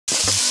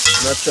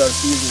Natural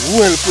season.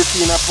 Well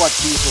pretty in a pot,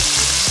 people.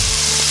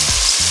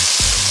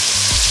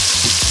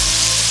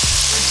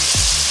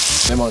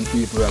 Come on,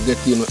 people. I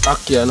get in with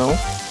Ackee now.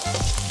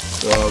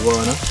 So I'm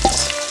gonna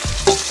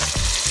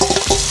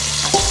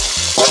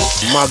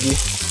Maggi,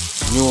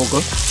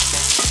 Noodles.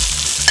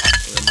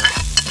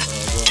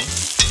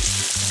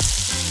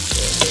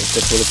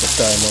 Take a little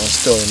time and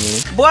stir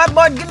me. Boy,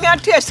 but give me a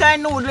taste of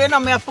noodle, you know,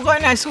 I have to go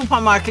in the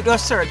supermarket or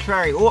search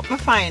for it. Hope me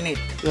find it.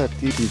 Yeah,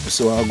 people,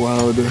 so I go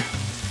on with the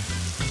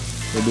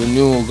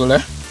noodle,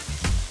 eh?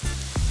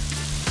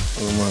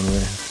 Oh man,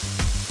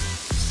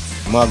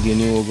 Maggi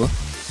noodle.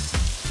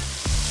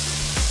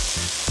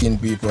 In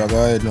people, I go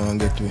ahead now and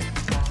get to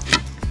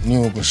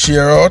noodle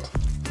share out.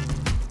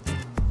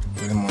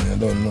 The man, you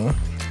don't know.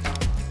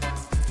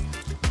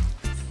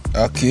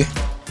 Ackee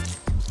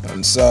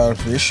and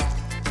Saltfish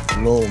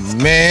Lo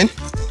Mein.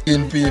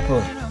 In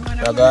people, I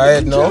go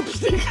ahead now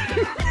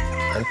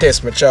and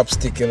test my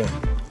chopstick, you know.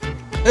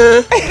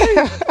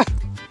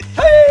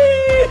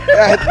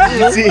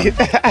 That's easy.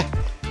 I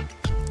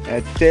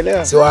tell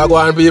you. So I go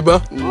on,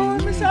 people.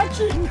 Oh, it's a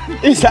chin.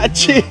 It's a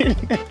chin.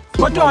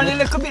 But only a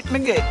little bit me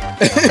get.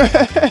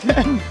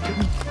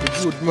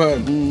 Good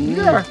man.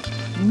 Yeah,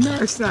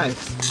 nice.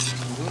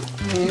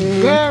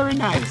 Very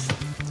nice.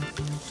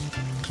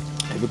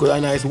 Because I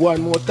nice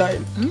one more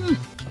time.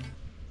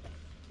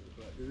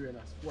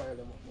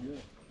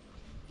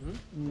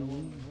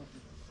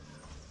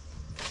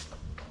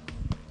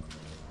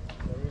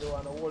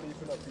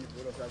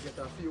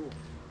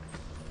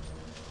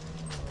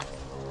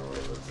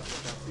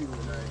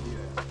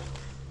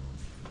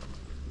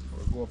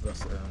 Go up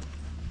as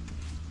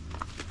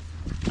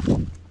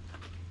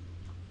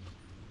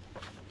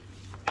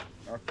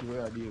Ackee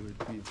where I deal with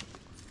people.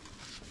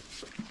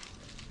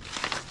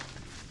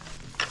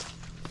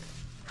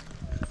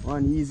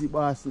 One easy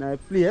boss in a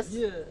place.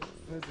 Yeah,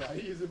 it's an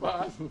easy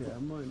boss. Yeah,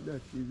 man,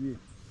 that's easy.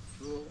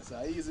 So it's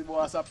an easy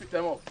boss, I pick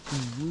them up.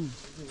 You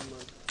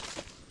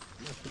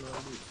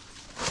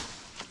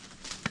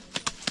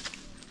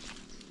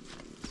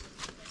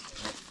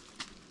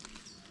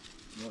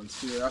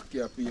see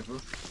Ackee people.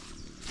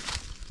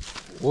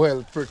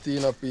 Well, pretty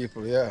enough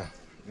people, yeah.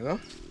 You know?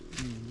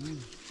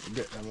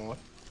 Get them out.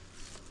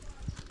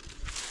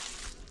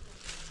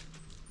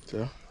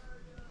 So,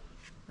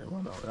 I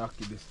want to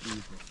Ackee this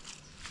people.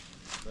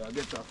 So I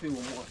get a few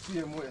more,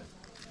 same way.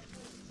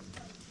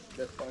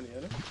 Get funny,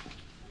 you know?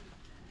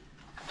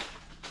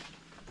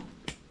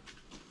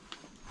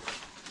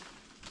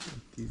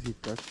 It is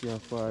it that can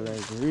fall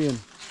like rain.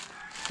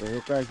 So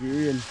look like the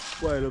rain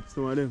spoil up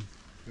some of them.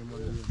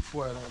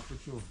 Spoil them for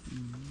sure.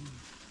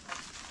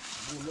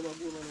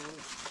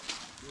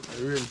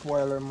 The rain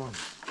spoil them, man.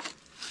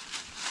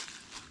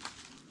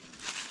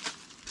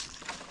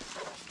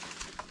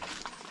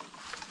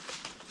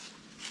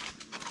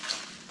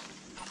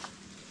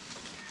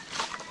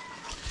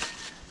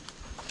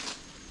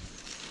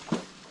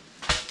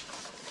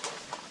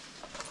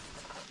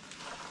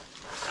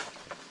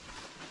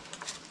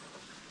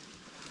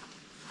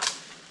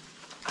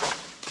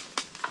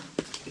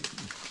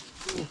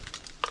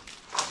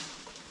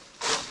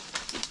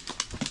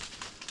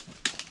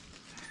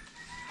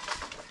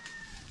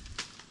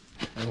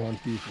 I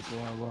want people so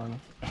I go on.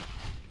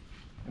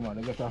 Man,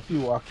 I got a few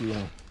Ackee, you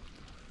know.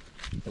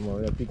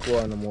 Man, I pick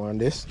one more on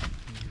this.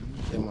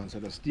 Man, so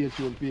just stay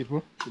tuned,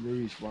 people, till we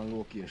reach one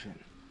location.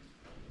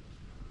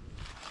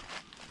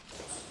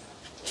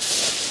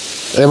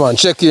 Hey man,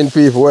 check in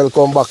people,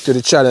 welcome back to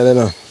the channel, you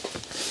know.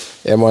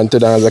 Yeah man,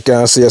 today as I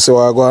can see, so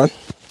I go on.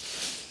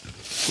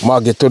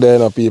 Maggi today, you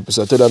know, people.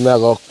 So today I'm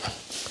going to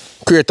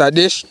create a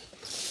dish.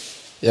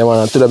 Yeah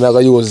man, and today I'm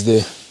going to use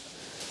the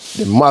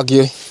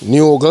Maggi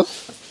noodle.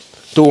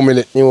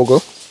 2-minute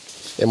noodle.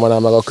 Yeah man,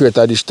 I'm going to create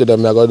a dish today.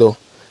 I'm going to do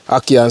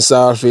Ackee and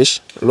Saltfish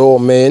Lo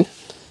Mein.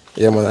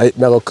 Yeah man, I'm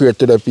going to create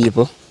to the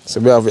people. So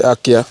we have the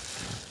Ackee,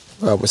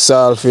 we have the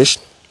Saltfish.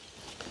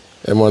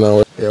 Yeah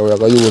man, yeah, we're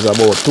going to use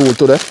about 2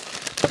 today.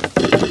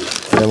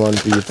 Yeah man,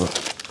 people.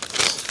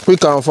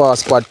 Quick and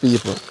fast pot,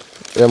 people.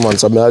 Yeah man,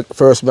 so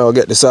first I'm going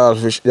to get the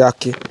Saltfish, the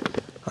Ackee,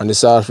 and the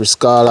Saltfish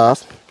scald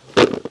off.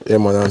 Yeah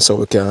man, and so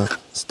we can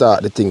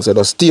start the thing. So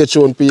just stay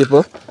tuned,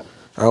 people,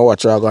 and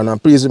watch our gun.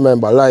 And please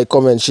remember, like,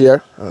 comment,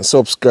 share, and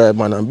subscribe,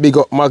 man. And big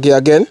up Maggi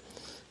again.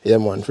 Yeah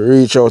man, to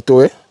reach out to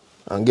it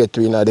and get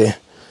to the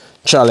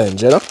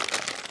challenge, you know.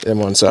 Yeah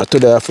man, so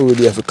today I feel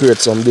we have to create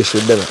some dish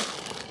with them.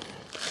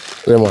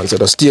 Yeah man, so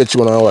just stay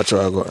tuned and watch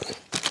our gun.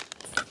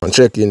 And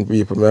check in,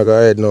 people. I go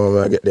ahead now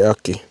and get the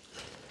Ackee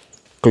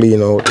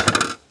clean out.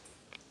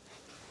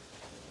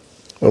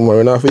 And we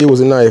don't have to use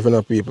a knife, you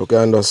know, people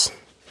can just,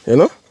 you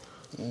know,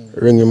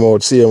 wring him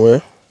out same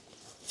way.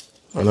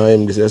 And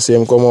him this the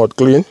same come out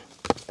clean.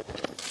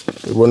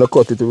 We're going to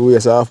cut it to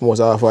waste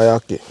almost half a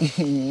Ackee.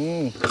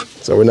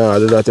 So we now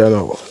do that, you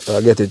know,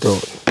 I get it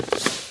out.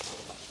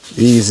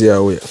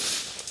 Easier way.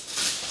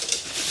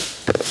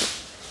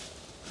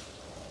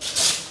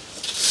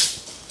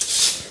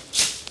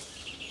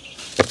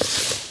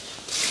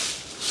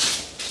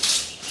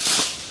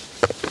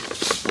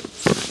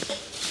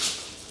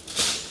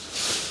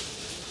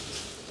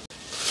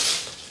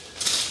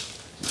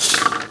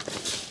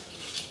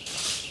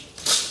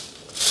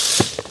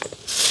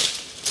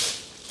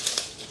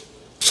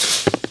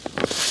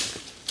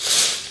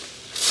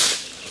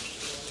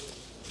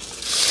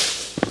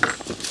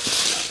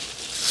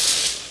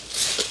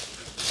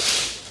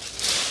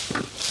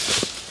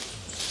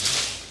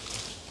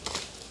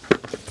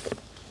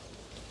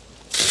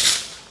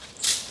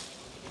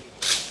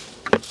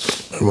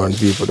 Come on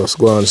people, just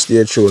go and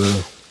stay tuned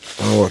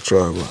and watch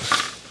how go.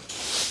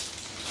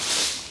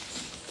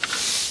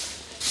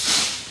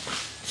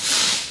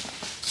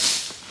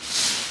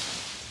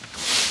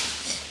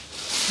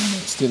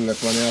 Still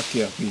like one of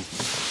your people.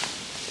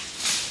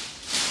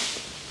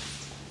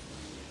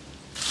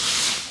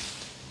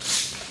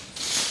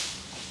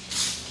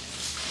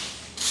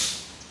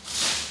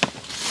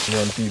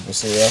 When people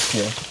say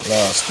okay,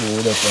 last two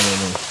with up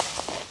and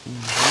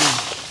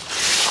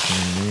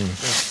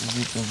That's the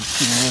bit of the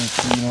thing well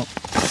clean up.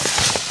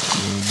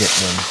 you get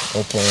them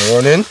up and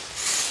running.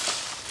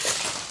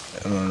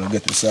 And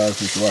get the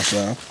saltfish wash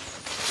off.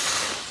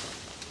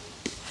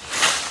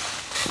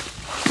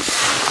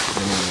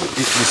 Then you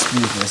hit this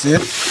people, see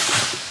it?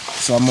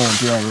 Some amount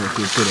here work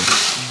it to them.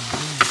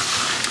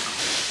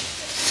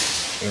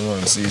 You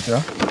want to see it,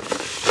 huh?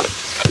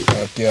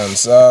 Ackee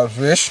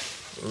Saltfish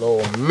Lo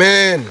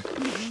Mein.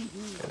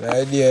 The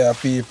idea,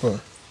 people.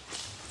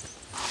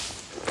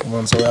 Come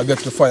on, so I get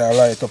the fire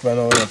light up and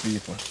all the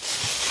people.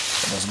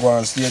 Just go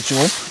and stay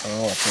tuned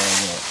and watch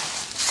how go.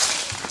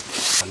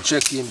 And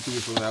check in,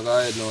 people. I go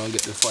ahead now and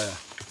get the fire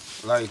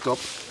light up.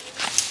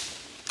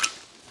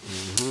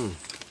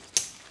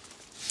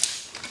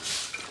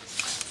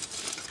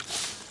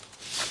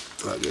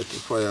 I get the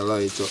fire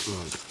light up,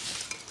 man.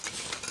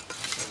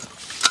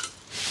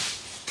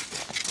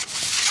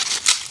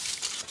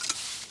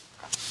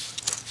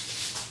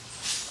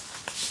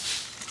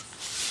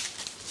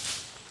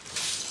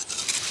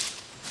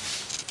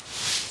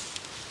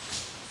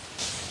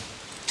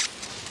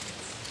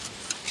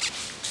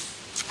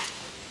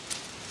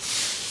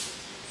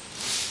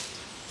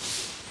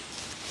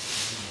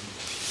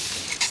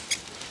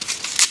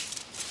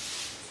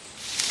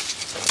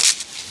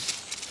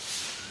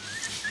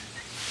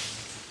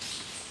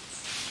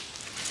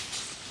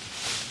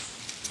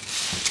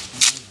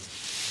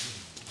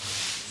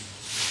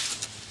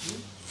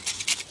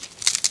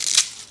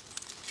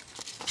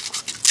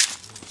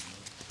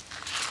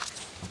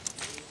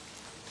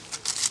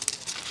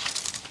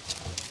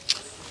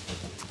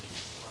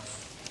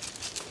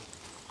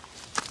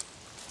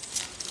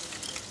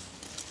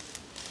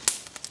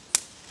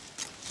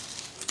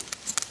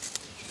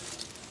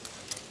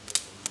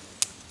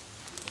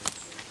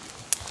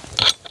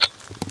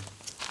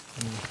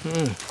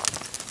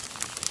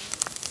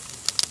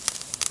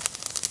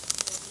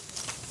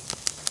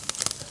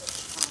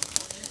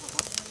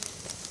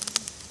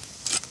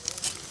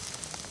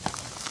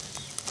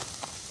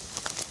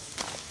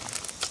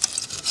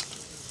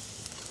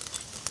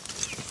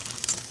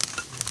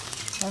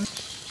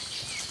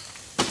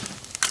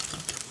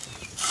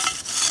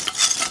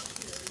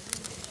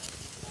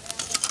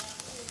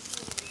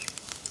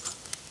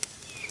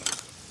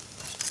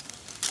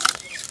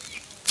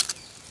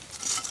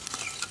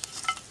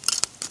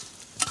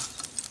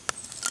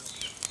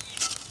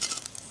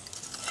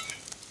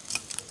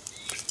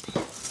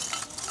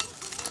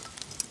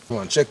 Come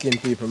on, check in,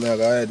 people. I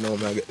go ahead now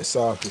and get the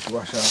saltfish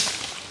wash out.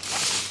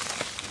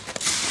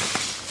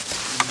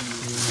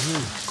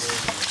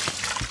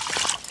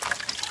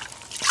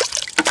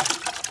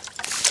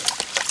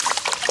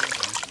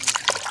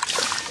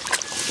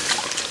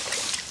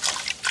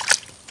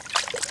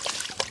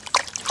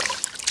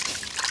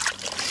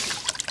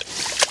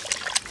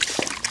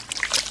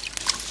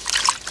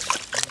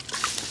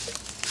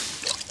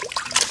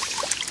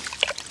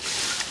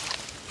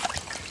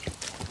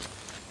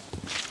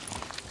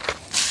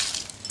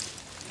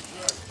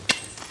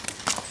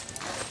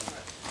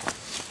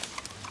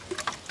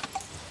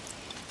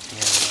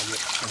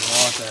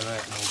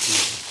 Right now,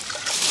 people.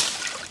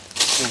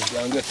 So we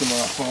can get them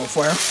off on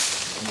fire.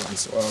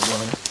 So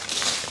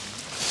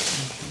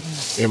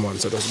yeah, man,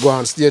 so just go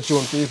and stay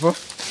tuned, people,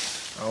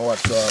 and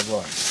watch how go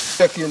on.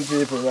 Check in,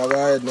 people. We go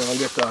ahead now and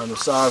get on the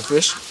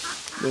saltfish.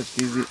 That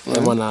is it. Yeah,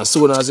 man, as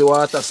soon as the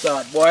water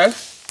start boil,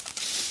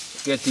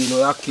 get in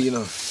the ackee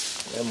now.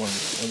 Yeah, man,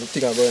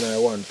 everything are going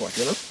in one pot,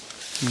 you know?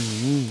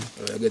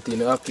 Get in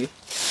the ackee.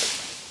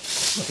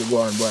 Let it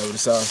go and boil with the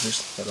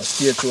saltfish. So just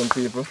stay tuned,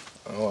 people.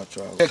 And watch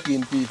out. Check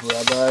in, people.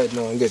 I go ahead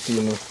now and get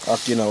in the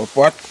ackee in our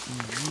pot.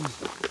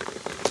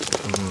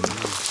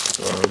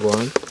 So I go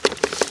on.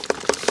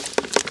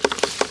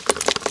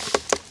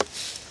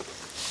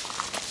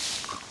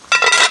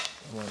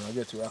 I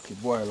get your ackee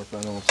boil up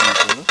and now,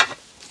 people. You know?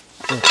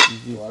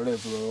 So I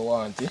level where we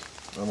want it.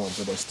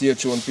 So just stay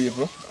tuned,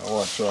 people. And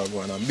watch how I go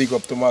on. And big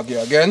up to Maggi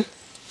again.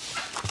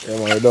 Yeah,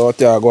 man, without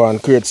here I go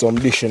and create some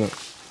dish, you know.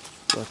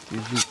 That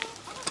is it.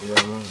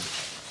 Yeah, man.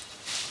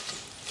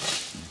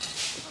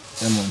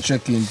 Yeah, man,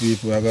 check in,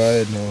 people. I go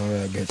ahead now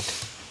where I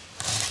get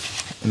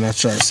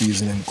natural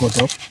seasoning cut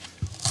up.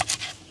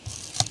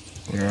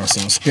 There are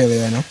some scale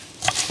here now.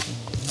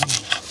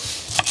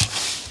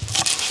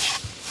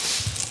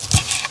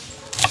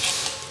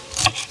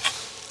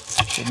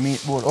 The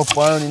meat board up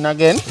and in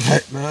again.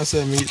 Right, man, I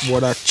say meat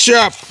board a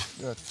chop.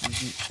 That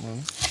is it,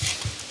 man.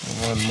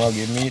 Man,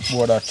 Maggi meat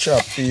board a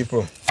chop,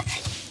 people.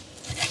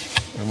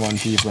 Yeah, man,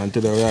 people, and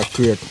today we are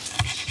create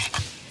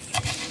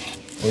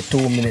a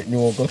 2-minute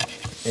noodle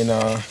in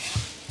a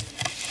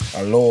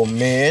lo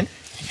mein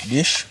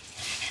dish.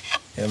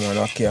 Yeah, man,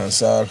 Ackee and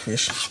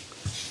saltfish.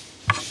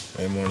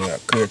 Yeah, man, I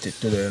create it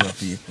today, you know,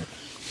 people.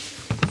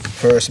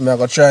 First, I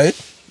go try it,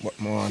 but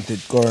I want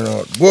it going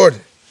out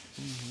good.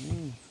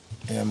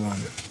 Yeah,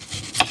 man.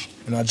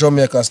 In a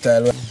Jamaica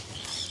style.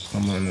 Yeah,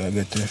 man, I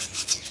get the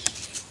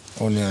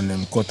onion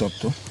them cut up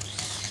too.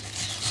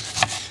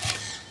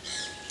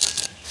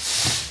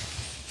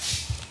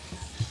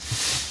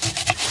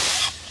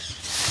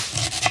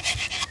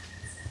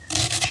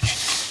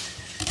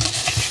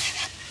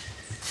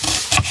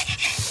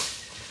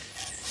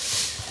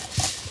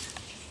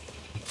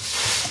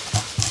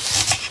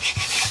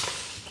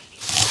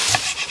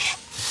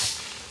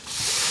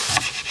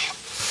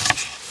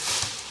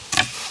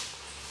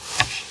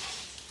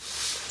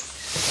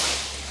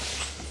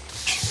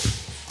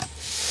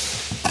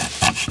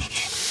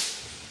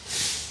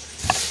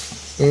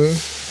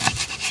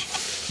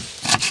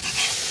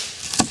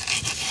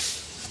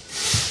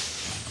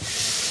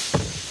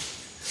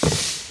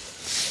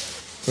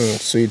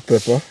 Sweet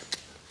pepper.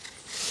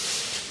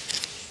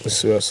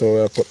 This is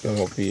how I cut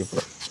them up, people.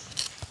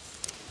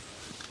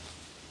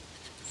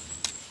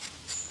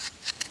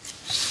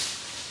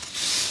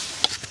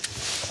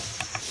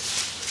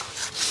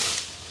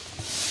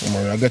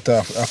 I get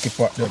off Ackee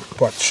pot, the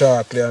pot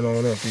shortly, you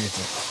know,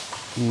 people.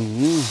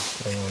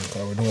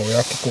 Because we know we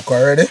have to cook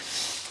already.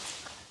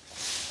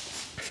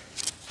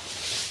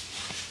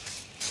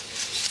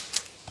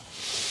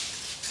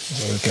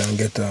 So we can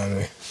get on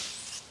with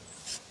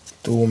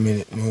 2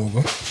 minutes now. I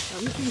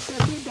think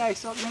if you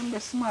dice up them, the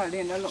small,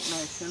 then they look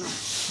nice, you know.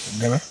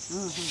 Them,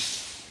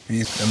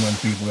 them and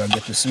people will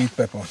get the sweet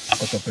pepper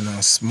cut up in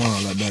a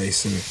smaller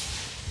dice, in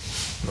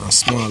a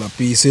smaller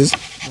pieces.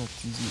 That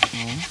is it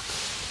now.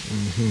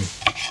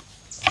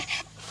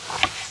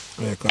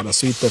 Yeah, because the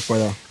sweet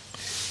pepper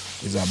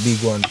is a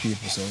big one,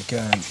 people, so we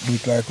can't do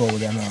it like how we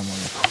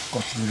normally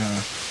cut it in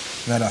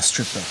another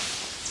stripper.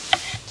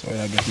 So we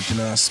get it in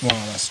a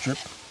smaller strip.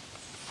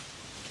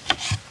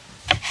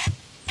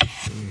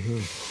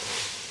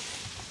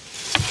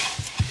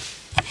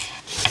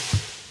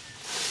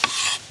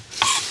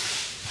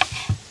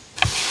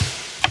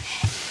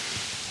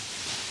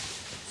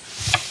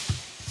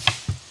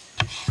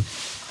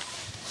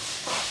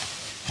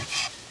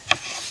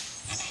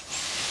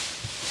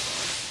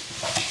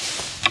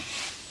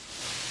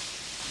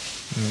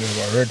 We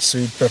have a red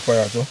sweet pepper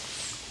here too.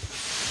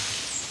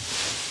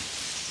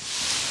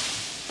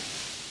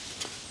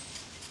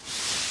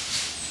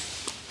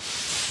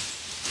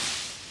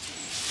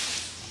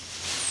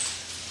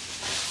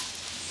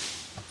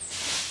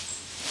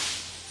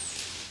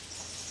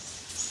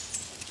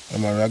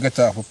 I get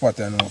off a pot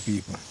now,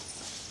 people.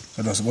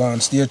 So just go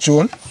and stay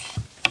tuned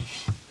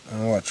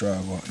and watch where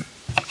I go.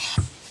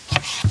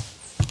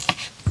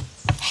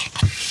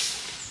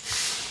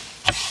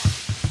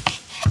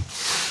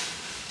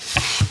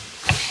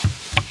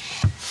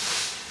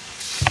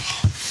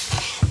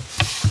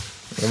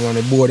 Yeah, man,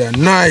 the board are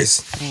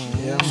nice.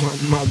 Yeah, man,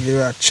 Maggi,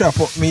 we chop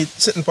up meat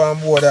sitting on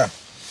board there.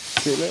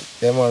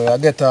 Yeah, man, we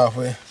get off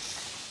with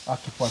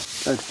Ackee pot.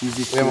 That's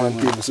easy. Yeah, man,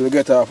 people. So we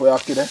get off with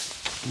Ackee there.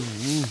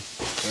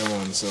 Yeah,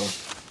 man, so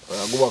I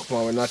go back to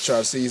my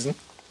natural season.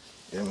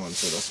 Yeah, man,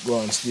 so let's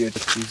go and stay.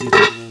 Easy. So I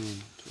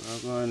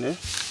go on there.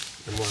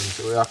 Yeah, man,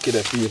 so we Ackee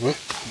the people.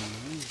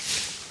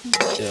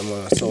 Yeah,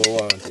 man, that's how we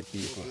want it,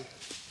 people.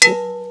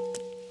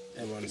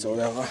 Yeah, man, so we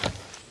go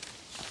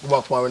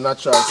back to my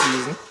natural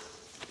season.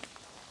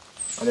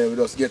 And then we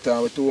just get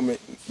on with 2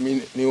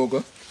 minutes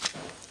yoga.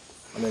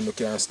 And then we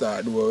can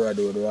start do what we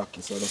do with the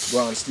Ackee. So let's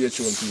go and stay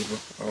tuned, people.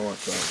 I want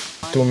to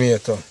try.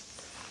 Tomato.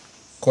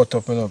 Cut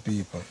up enough,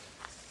 people.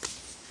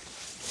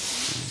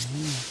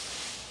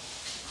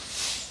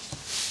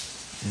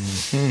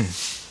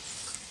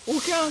 Who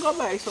can go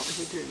buy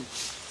something to drink?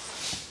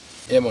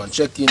 Yeah, man,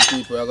 check in,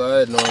 people. I go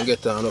ahead now and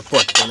get on the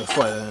pot on the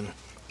fire. And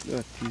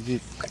That is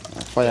it.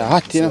 Fire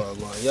hot, you know.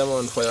 yeah,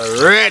 man,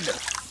 fire red.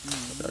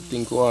 I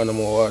think we want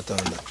more water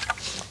on that.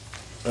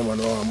 Yeah, man,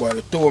 we want to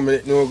boil 2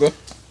 minutes now. Go.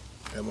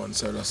 Yeah, man,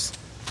 so just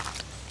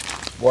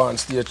go and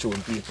stay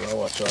tuned, people. I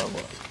watch our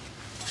boy.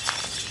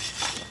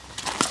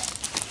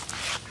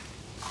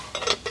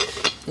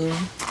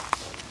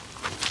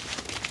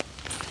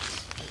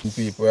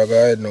 People, I go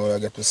ahead now, I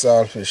get the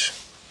saltfish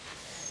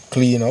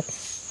clean up.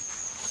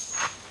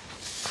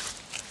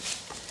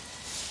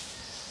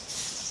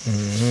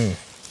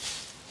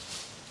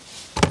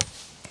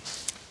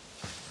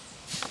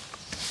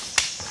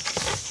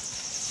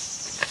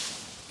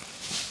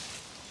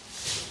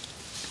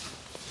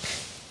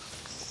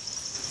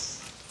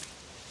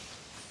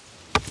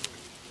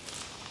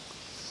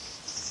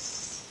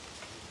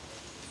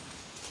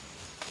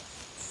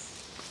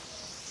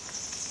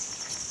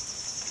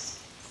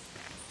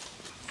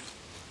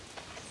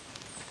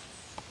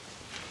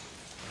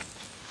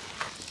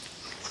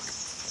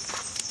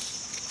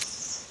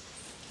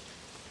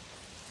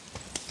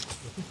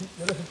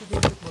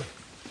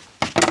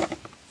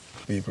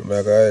 People,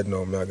 I go ahead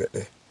now, I get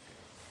the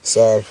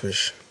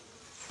saltfish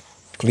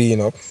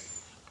clean up.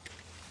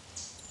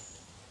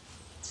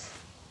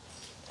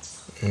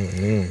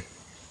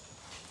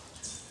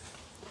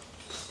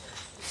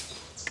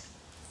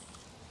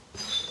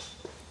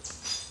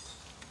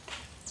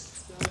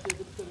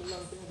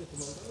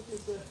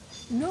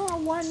 No,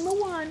 one more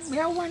one. We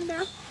have one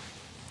there.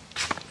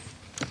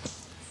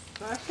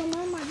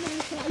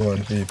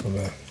 One people,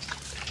 man.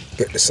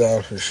 Get the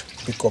saltfish,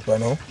 pick up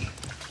now.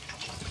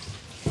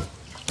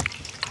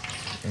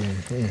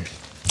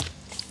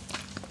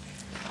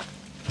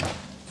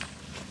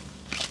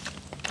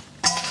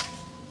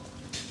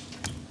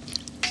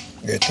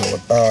 Get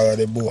out all of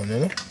the bone, you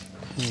know?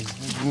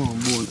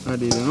 Bone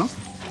added, you know?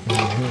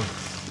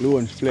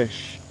 Low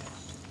flesh.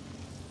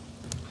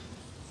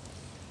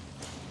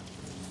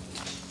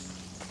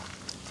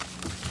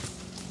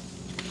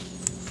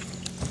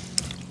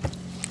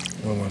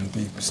 One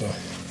people, so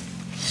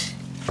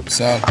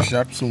saltfish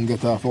that soon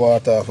get off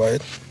water off of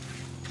it.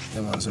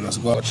 Yeah, man, so let's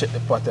go and check the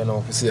pot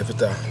now to see if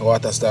the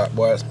water start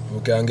boil. We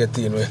can get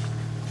in with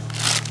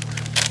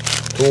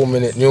 2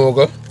 minute new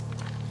go.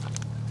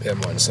 Yeah,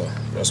 man, so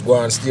just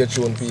go and stay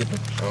tuned, people,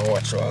 and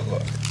watch how I go.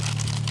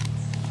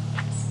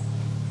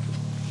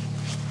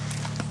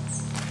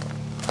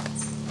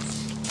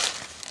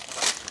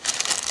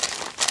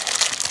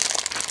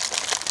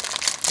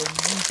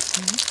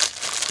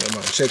 Yeah,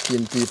 man, check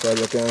in, people, as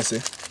you can see.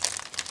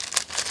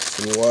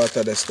 So the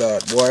water they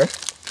start boil.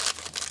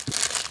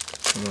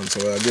 Yeah, man, so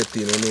we'll get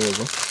in and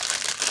over.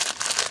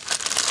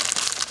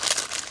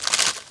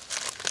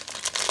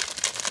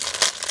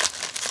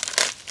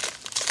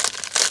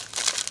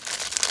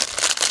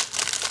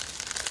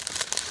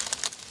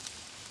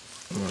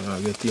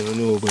 I'll get in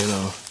and over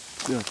now.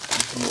 Yeah.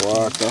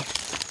 Water.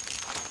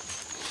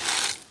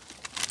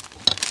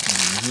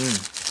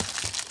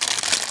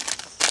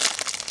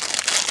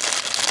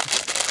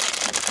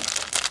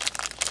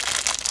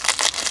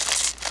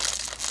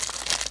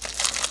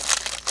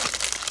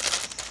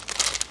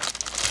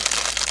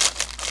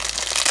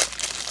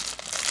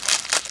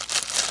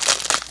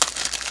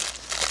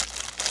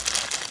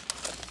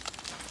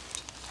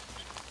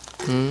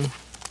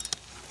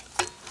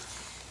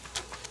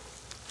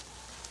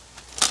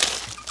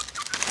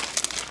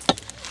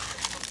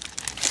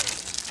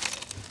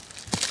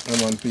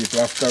 Come on, people,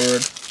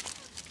 afterward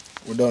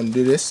we done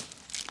do this,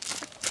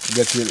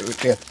 get it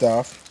kept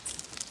off,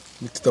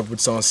 mix it up with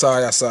some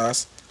soya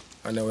sauce,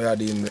 and then we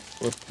add in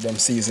with them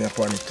seasoning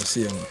upon it to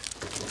see them.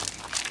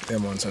 Yeah,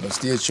 man, so just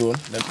stay tuned.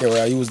 Then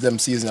we use them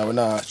seasoning, we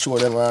not show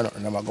them around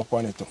and them go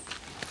upon it too.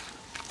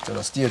 So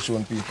just stay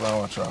tuned, people, and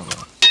watch out.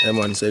 Yeah,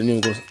 man, so you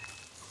go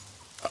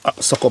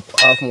suck up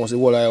almost the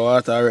whole of the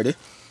water already.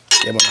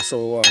 Yeah, man, that's how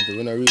we want it.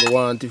 We don't really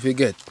want it to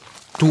get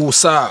too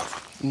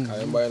soft.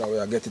 Remember, you know,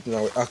 we get it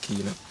now with Ackee,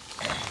 you know.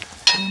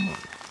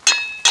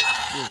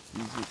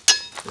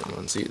 Yeah,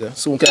 man, see there.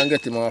 Soon can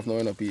get him off now,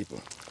 you know, people.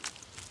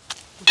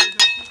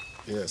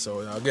 Yeah, so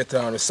we'll get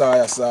on the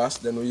soya sauce,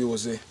 then we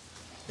use the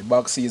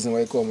bag season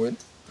where it come with,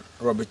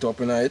 rub it up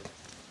in it,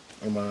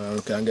 and man,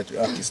 we can get the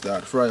Ackee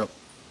start fry up.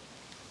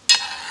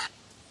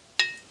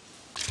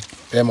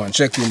 Yeah, man,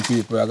 check in,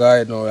 people. I got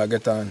it now, I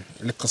get on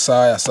a little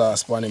soya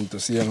sauce on him to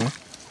see him.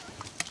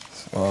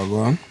 So I'll go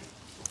on.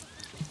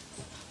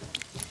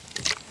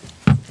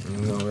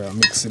 Now we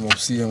mix him up,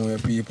 see him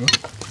with people.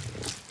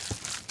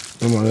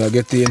 Come on, we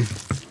get in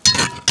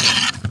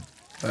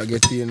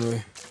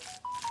with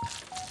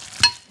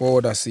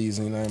powder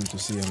seasoning him to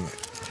see him.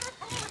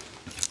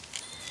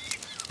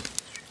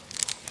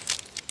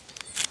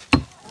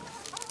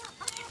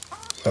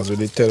 As we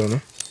did tell you,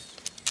 no?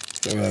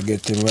 So we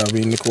get him, we have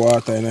in the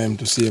water in him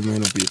to see him, you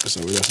know, people.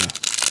 So we just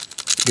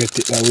get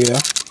it that way.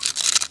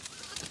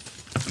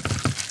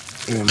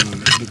 Yeah, man,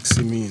 mix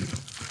him in.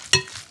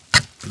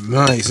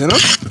 Nice, you know?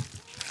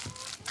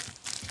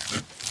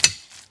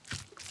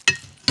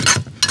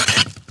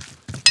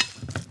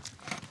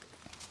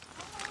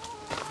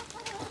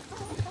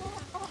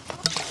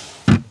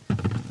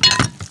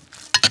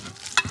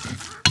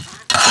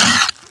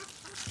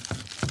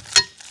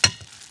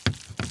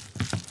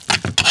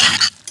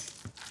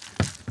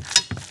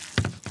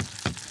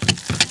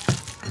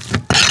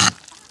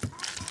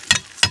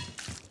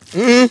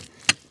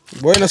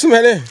 Boy, no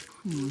smell it.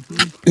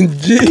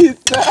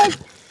 Jesus.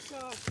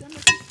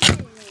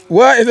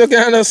 What if you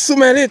can't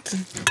smell it?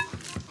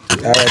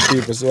 Alright,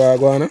 people, so we're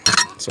going to.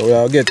 So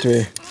we'll get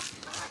to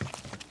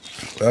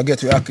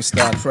Ackee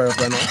start fry up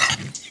now.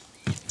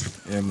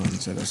 Yeah, man,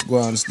 so let's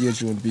go and stay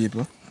tuned,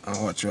 people,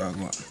 and watch what I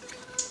go on.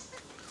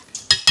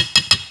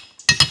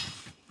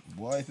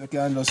 Boy, if you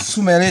can just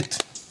smell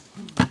it.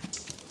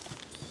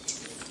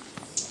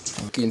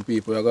 Keen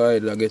people, I go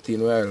ahead and get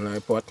in well in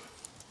the pot.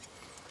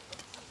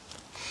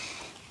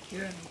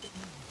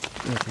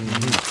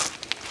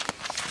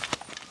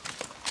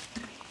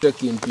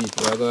 Check in,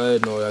 people, I go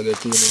ahead now, I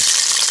get in it.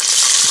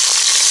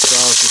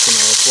 Saltfish in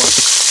our pot.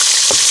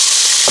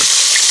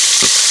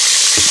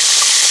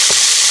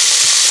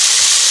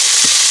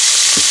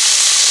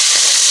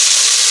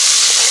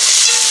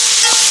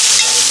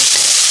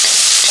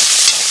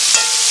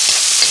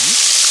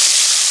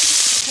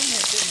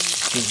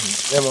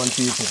 Yeah, man,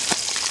 people,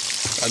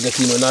 I get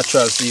in a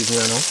natural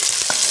seasoning now.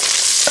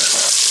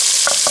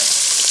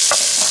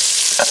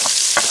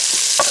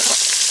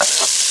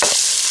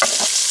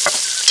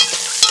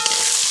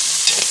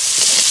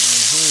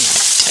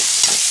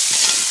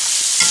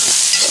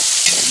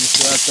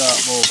 talk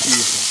about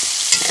people.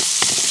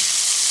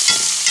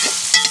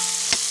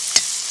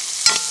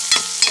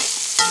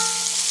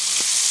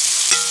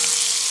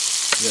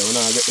 Yeah, when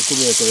I get the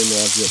tomato in there,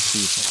 I get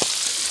people.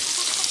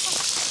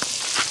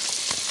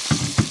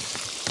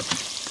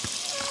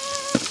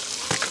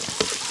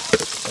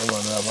 Come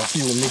on, I have a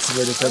few mixed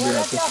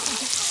vegetables.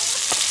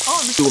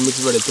 Few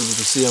mixed vegetables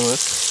to see them.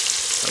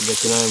 I'm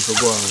getting them for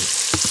go on.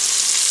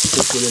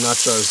 Cook with the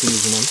natural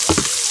seasoning.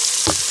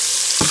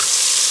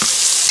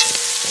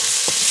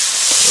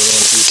 So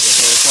then people,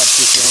 so pot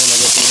fish, I'm going to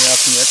get to the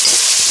ackee yet.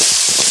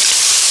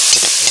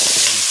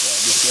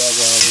 This is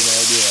going to give an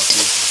idea of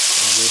people.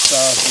 The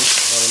starfish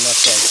or the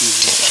natural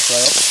seasoning to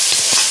fry up.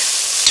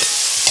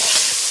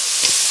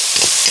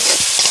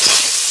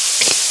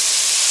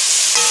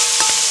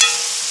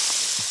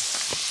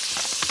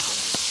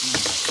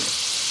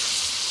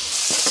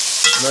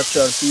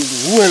 Natural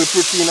seasoning, well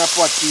pretty in a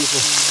pot,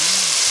 people.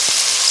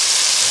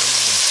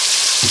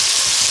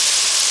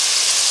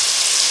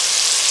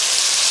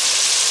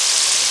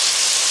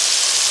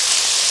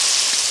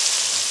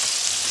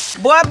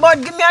 Boy,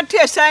 but give me a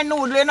taste of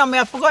noodle, you know, I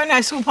have to go in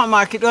the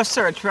supermarket or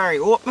search for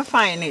it. Hope me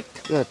find it.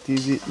 That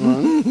is it,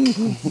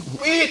 man.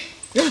 Eat!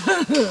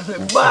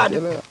 Bad.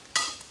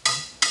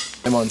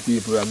 Come on,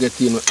 people, I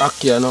get in with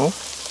ackee now.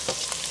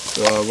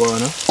 So I'm going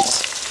to.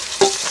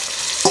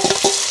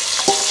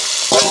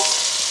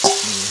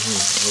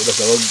 We just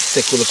have to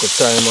take a little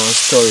time and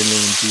stir it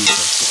in,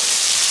 people.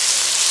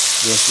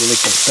 Just a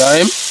little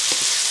time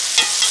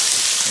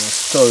and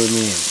stir it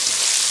in.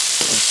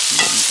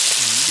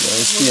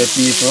 You see,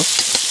 people?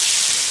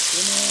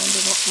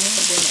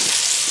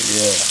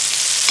 Yeah.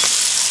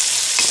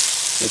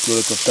 Take a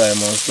little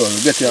time and stir it.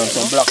 Get you on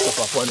some black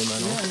pepper for him,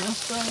 man.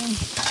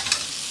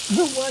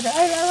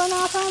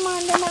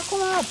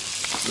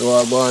 So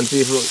I go on,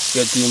 people,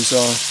 get him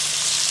some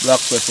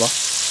black pepper.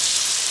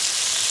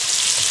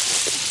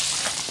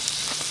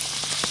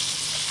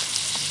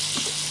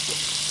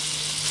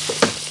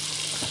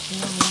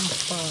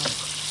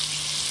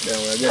 Then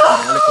we're getting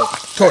a little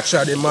touch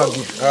of the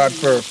Maggi, hard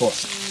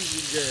purpose.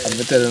 As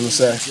I tell them,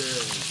 say,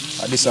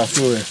 this is a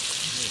few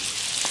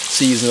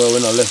season we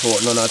not left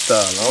out none at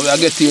all. Now we are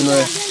getting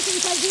ramen.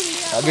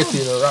 I get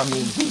in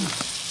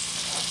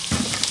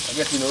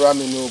the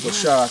ramen noodles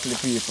shortly,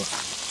 people.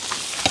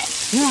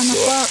 Yeah, no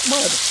part,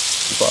 bud.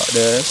 Part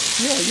there.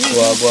 Yeah, so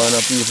I go on,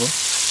 people.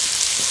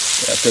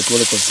 I take a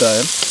little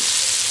time.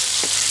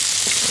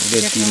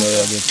 Get in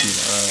there, get in.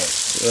 Alright.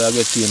 So I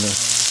get in there.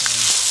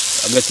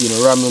 I get in the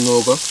ramen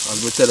noodle,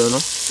 as we tell you now.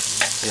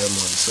 Yeah,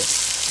 man, so.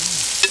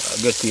 I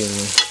get in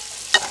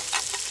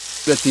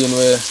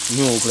where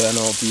noodle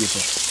now, people.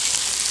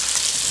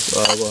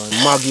 So I go on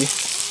Maggi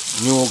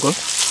noodle.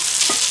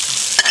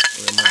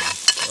 Yeah, man.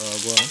 So I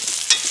go on.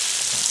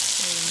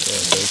 Yeah,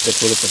 so you take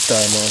a little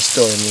time and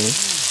stir me.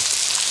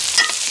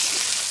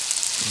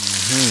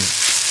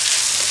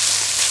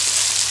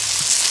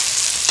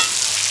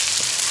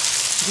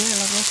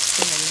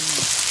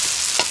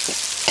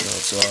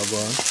 So I go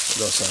on,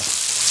 just a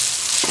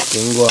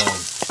thing go on,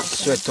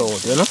 sweat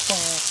out, you know?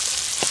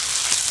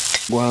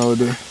 Go on with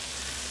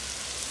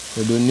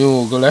the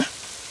noodle, eh?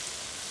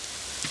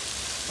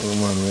 Oh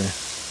man,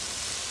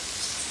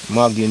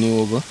 Maggi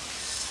noodle.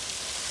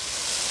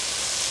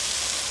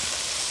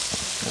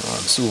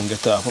 I'll soon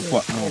get off a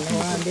pot now,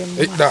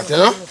 people. Eat that, you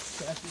know?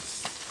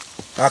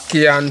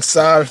 Ackee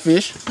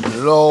Saltfish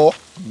Lo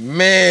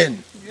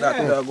Mein. That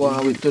we are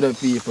going with to the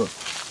people.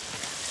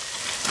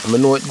 I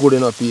know it's good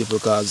enough, people,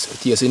 because it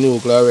tastes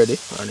nuclear already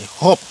and it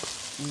hop.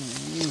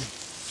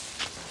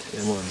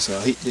 Yeah, man, so I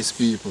hit this,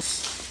 people.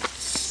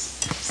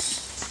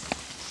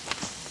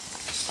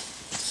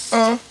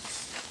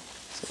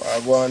 So I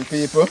go on,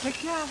 people.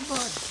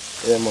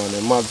 Yeah, man,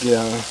 the Maggi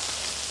and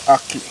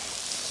Ackee.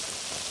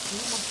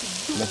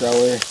 That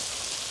way,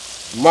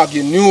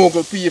 Maggi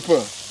noodle,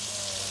 people.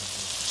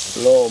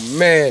 Lo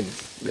Mein.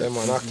 Yeah,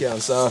 man, Ackee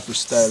and Saltfish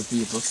style,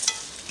 people.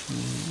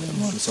 Yeah,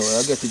 man, so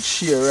I get it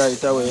share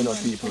right away, you know,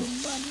 people.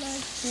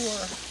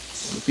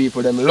 The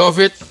people them love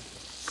it,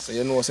 so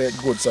you know say it's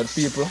good. So the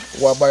people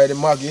who are buy the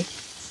Maggi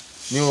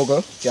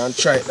noodle can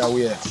try it that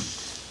way.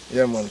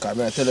 Yeah, man, because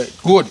I tell you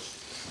it's good.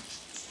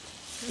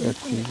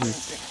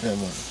 Yeah,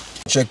 man.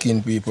 Check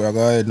in, people. I go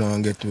ahead now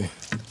and get to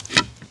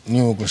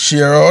noodle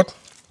share out.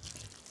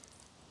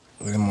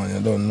 Yeah, man,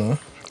 you don't know.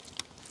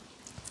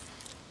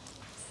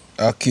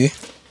 Ackee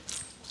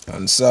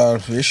and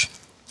Saltfish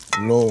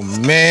Lo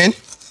Mein.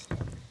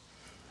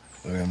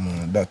 Yeah,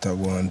 man, that's a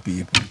one,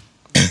 people.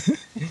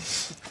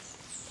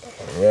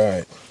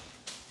 Alright.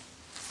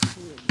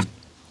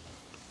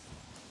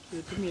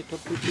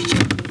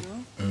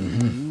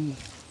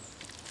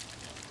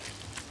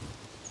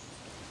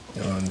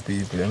 One,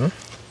 people, you know?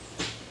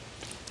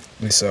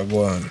 This a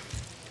one.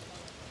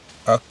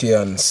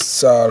 Ackee and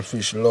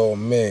Saltfish Lo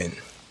Mein.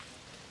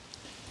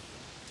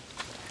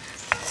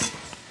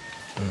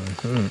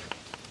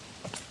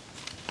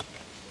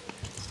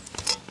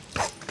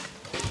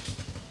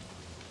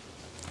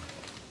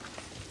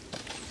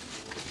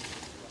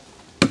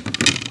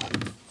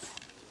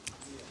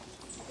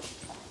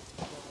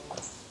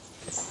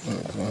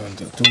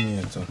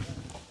 tomato.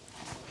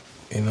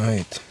 In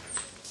it.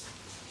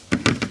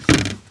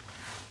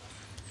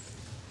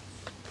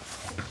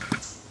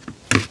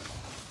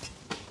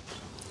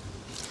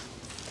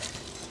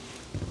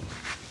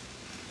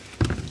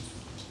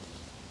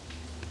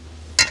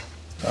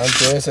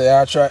 Until you say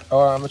I try,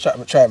 I'm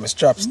try my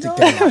chopstick. No,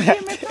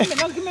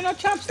 don't give me no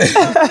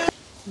chopstick.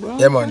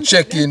 Yeah man,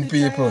 check in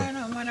people.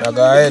 I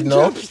go ahead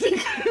now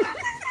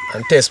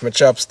and test my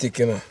chopstick,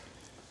 you know.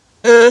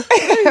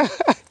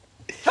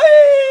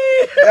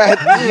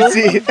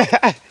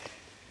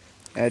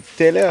 I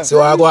tell you.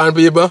 So I go on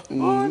people.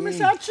 Oh, it's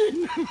a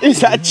chin.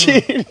 It's a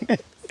chin.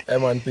 Yeah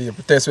man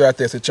people, test where I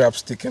test the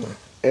chopstick, you know.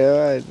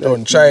 Yeah,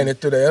 Don't try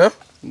it today, you know.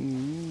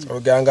 So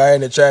we can go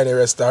in the Chinese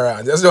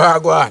restaurant. That's how I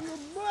go on.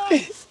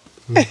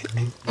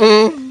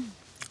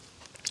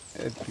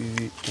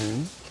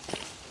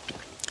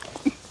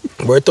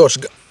 Boy, touch,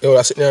 yo,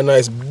 that's sitting there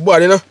nice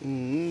body, you know?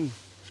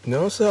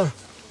 No, sir.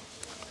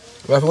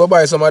 We have to go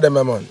buy some of them,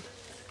 man.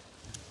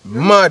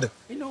 Mad.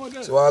 You know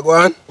what? So I go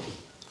on.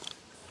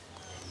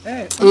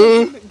 Hey,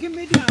 give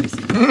me the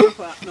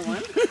no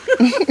one.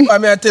 I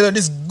mean, I tell you,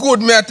 this good,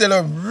 me I tell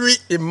you,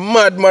 really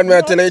mad, man, me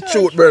I tell you the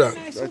truth, brother.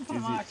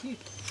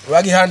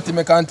 Waggy auntie,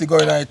 make auntie go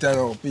in there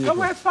now, people.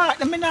 Come on, fart,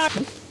 let me not.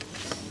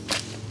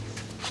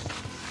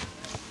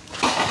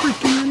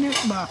 Freaking on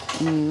this back.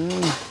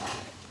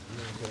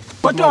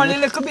 But only a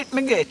little bit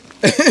me get.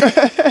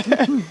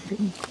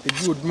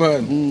 Good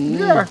man.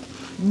 Yeah,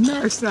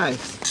 nice.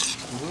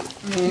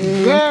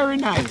 Very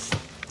nice.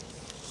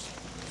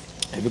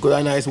 If you could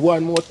have nice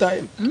one more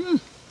time.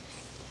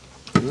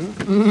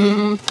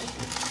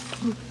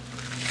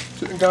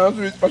 Sitting down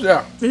to it,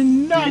 yeah. Be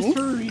nice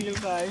for real,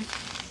 guys.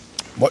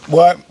 But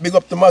boy, big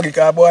up to Maggi,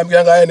 because boy, I'm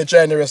going to go in the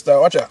Chinese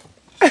restaurant. Watch out.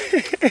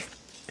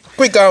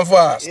 Quick and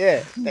fast.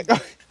 Yeah.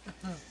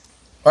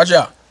 Watch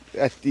out.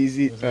 That's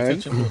easy,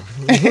 man.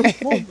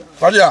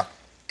 Watch out.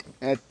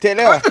 I tell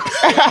you.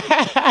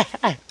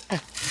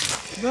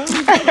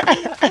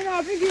 I'm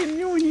not forgetting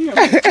new name.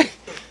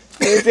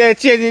 You say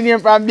change the name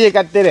from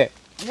Baker today.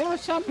 Yeah,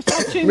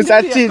 Mr. Chin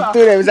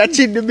today. Mr.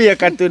 Chin the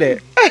Baker today.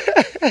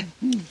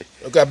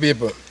 Look at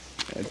people.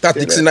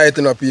 Tactics in it,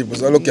 you know, people.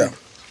 So look here.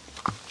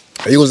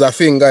 I use a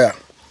finger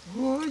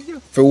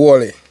for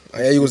wally.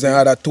 And I use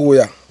another two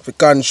here for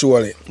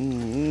control it.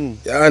 You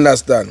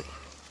understand?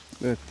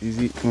 That is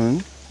it,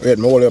 man. Wait,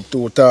 my hold up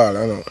too tall,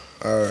 I know.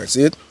 Alright,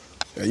 see it?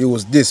 I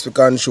use this for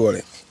control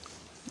it.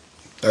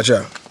 That's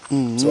it.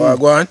 So I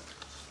go on.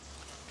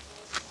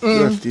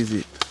 That is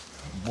it.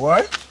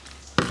 Boy.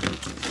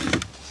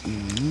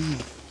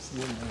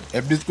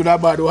 If this could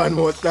have bad one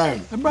more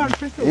time. Bad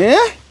for sure.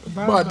 Yeah?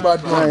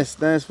 Bad man.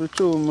 Nice for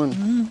true,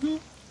 man.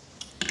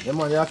 Yeah,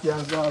 man, you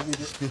can't solve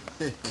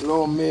it.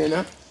 Lo mein,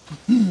 eh?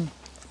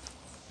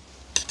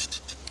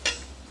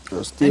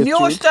 Just A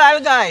new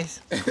style, guys.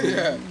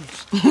 Yeah.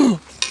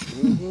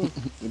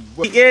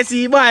 You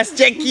see, boss,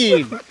 check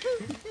in.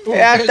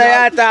 After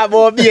you talk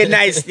about being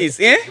niceness,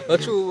 eh?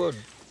 That's true,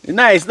 man.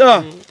 Nice,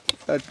 no?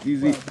 That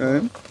is it,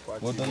 man.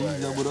 But I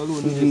need that, but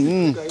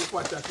alone.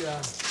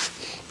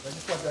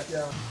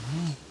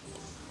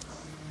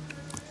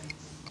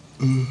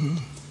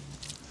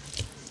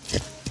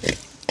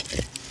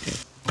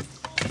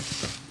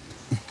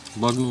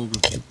 Bag no bro.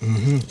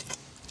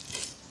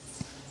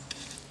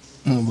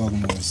 No bag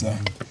more, sir.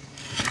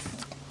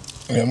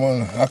 Yeah,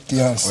 man,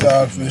 Ackee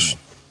Saltfish.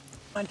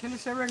 Until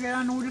it's a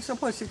regular noodles,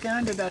 suppose you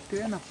can do that too,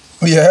 you know.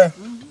 Yeah.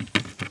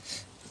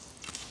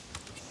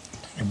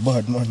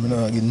 Bad man, I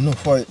don't get no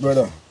fight,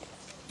 brother.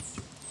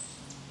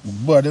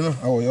 Bad, you know?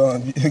 How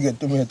you get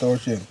tomato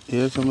shell?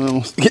 Yeah, so I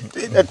must get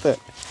that.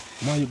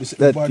 Man, you be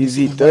sitting That bad. is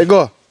it. There you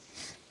go.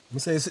 I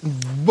say it's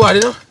bad,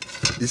 you know?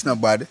 It's not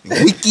bad.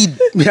 Wicked.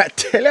 Me I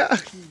tell you.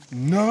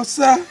 No,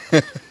 sir.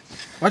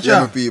 Watch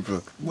Yeah, out.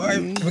 people.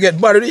 Boy, we get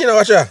bad with it, you know,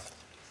 watch out.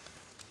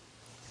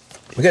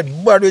 We get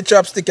bad with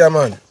chopstick, yeah,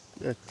 man.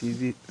 That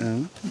is it.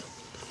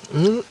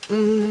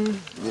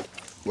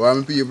 Well,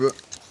 my people,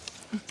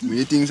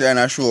 many things are in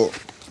a show,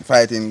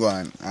 fighting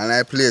going, and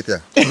I play it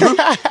here.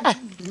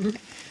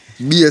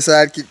 Be a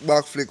side kick,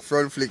 back flick,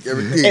 front flick,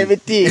 everything.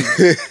 Everything.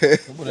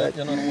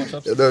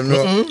 You don't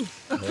know.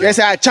 Yes,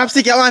 a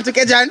chopstick you want to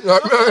get, John?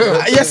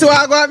 Yes, you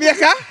want to go and make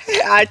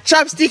a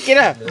chopstick, you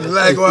know?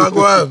 Like what I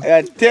go on.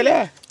 I tell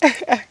you.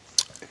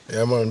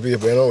 Yeah, man,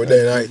 people, you know, we're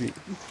there night.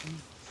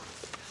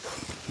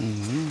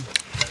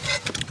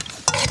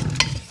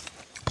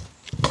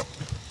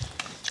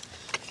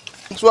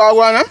 So I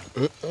go on, huh?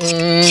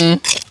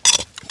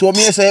 To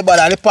me, say, but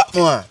all the pot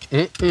me want. Me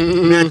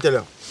I tell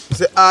you.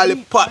 Say, all the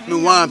pot me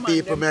want,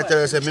 people, me I tell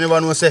you, say, me never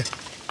know, say,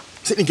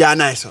 sitting here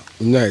nice, huh?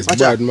 Nice, Watch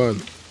bad out.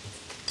 man.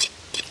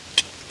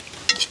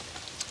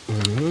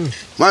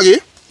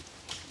 Maggie,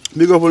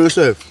 big up on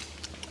yourself.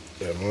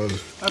 Yeah, man.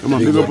 Come on,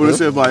 big up on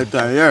yourself all the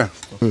time, yeah.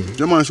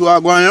 Yeah, man, so I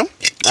go on, yeah?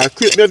 I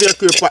creep, maybe I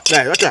creep pot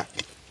like, watch out.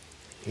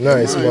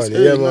 Nice, man.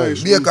 hey, Yeah, man.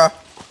 nice. Baker,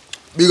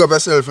 big up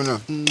yourself, you know.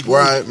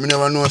 Why, me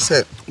never know,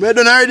 say. We're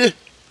done already.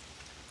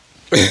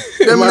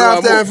 Them don't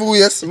have time for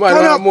waste. Man,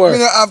 Turn want up. more. Me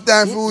don't have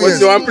time for But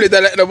waste. you want plate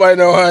that let nobody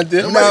know want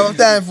it. Me don't have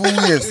time for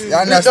waste. You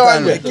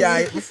understand me?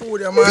 Can't eat my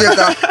food, man.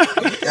 Later,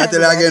 I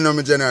tell you again, no,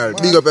 my general.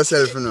 Big up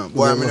yourself, you know.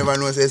 Boy, I never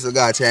know say you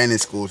got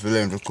Chinese school for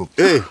learn to cook.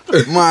 Hey,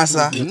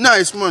 Master,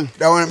 nice man.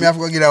 that one, me have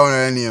to give that one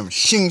a name.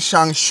 Xing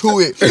Shang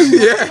Shui. Yeah.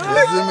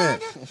 You see me?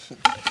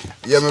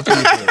 Yeah, my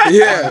people.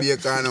 Yeah. Be a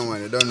kind of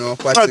man. You don't know.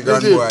 Patsy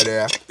grand boy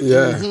there.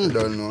 Yeah. You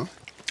don't know.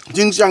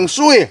 Jing Shang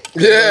Shui.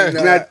 Yeah.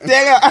 I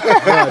tell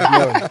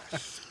you.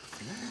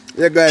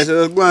 Yeah, guys, so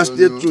let's go and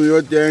stay tuned. You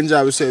out there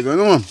enjoy yourself, you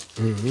know, man?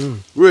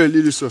 Real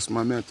delicious,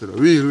 man. Man, I tell you.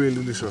 Real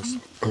delicious.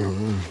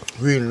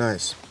 Real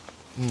nice.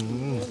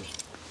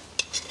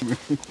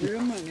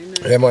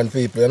 Yeah, man,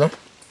 people, you know.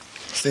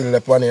 Still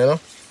the pan, you know.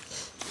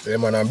 Yeah,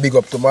 man, and big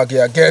up to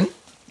Maggi again.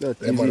 Yeah,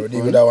 man, we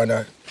did that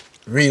one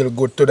real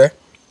good today.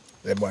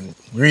 Yeah, man,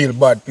 real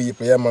bad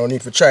people. Yeah, man, we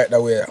need to try it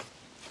that way.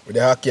 With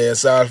the Ackee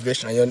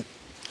Saltfish and your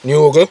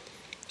noodle.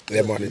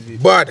 Yeah, man,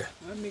 it's bad.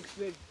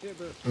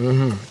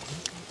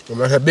 So,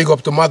 man, say big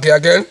up to Maggi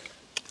again.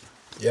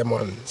 Yeah,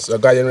 man. So,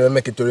 guys, you know,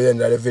 make it to the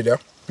end of the video.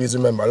 Please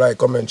remember, like,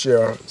 comment,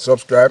 share, and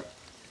subscribe.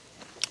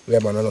 Yeah,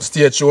 man, and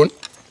stay tuned.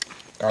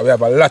 We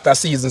have a lot of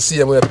seasons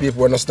same where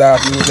people want to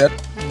start using it.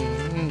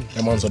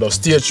 Yeah, man, so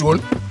just stay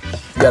tuned.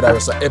 Yeah, that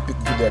was an epic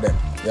video then.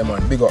 Yeah,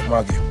 man, big up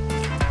Maggi.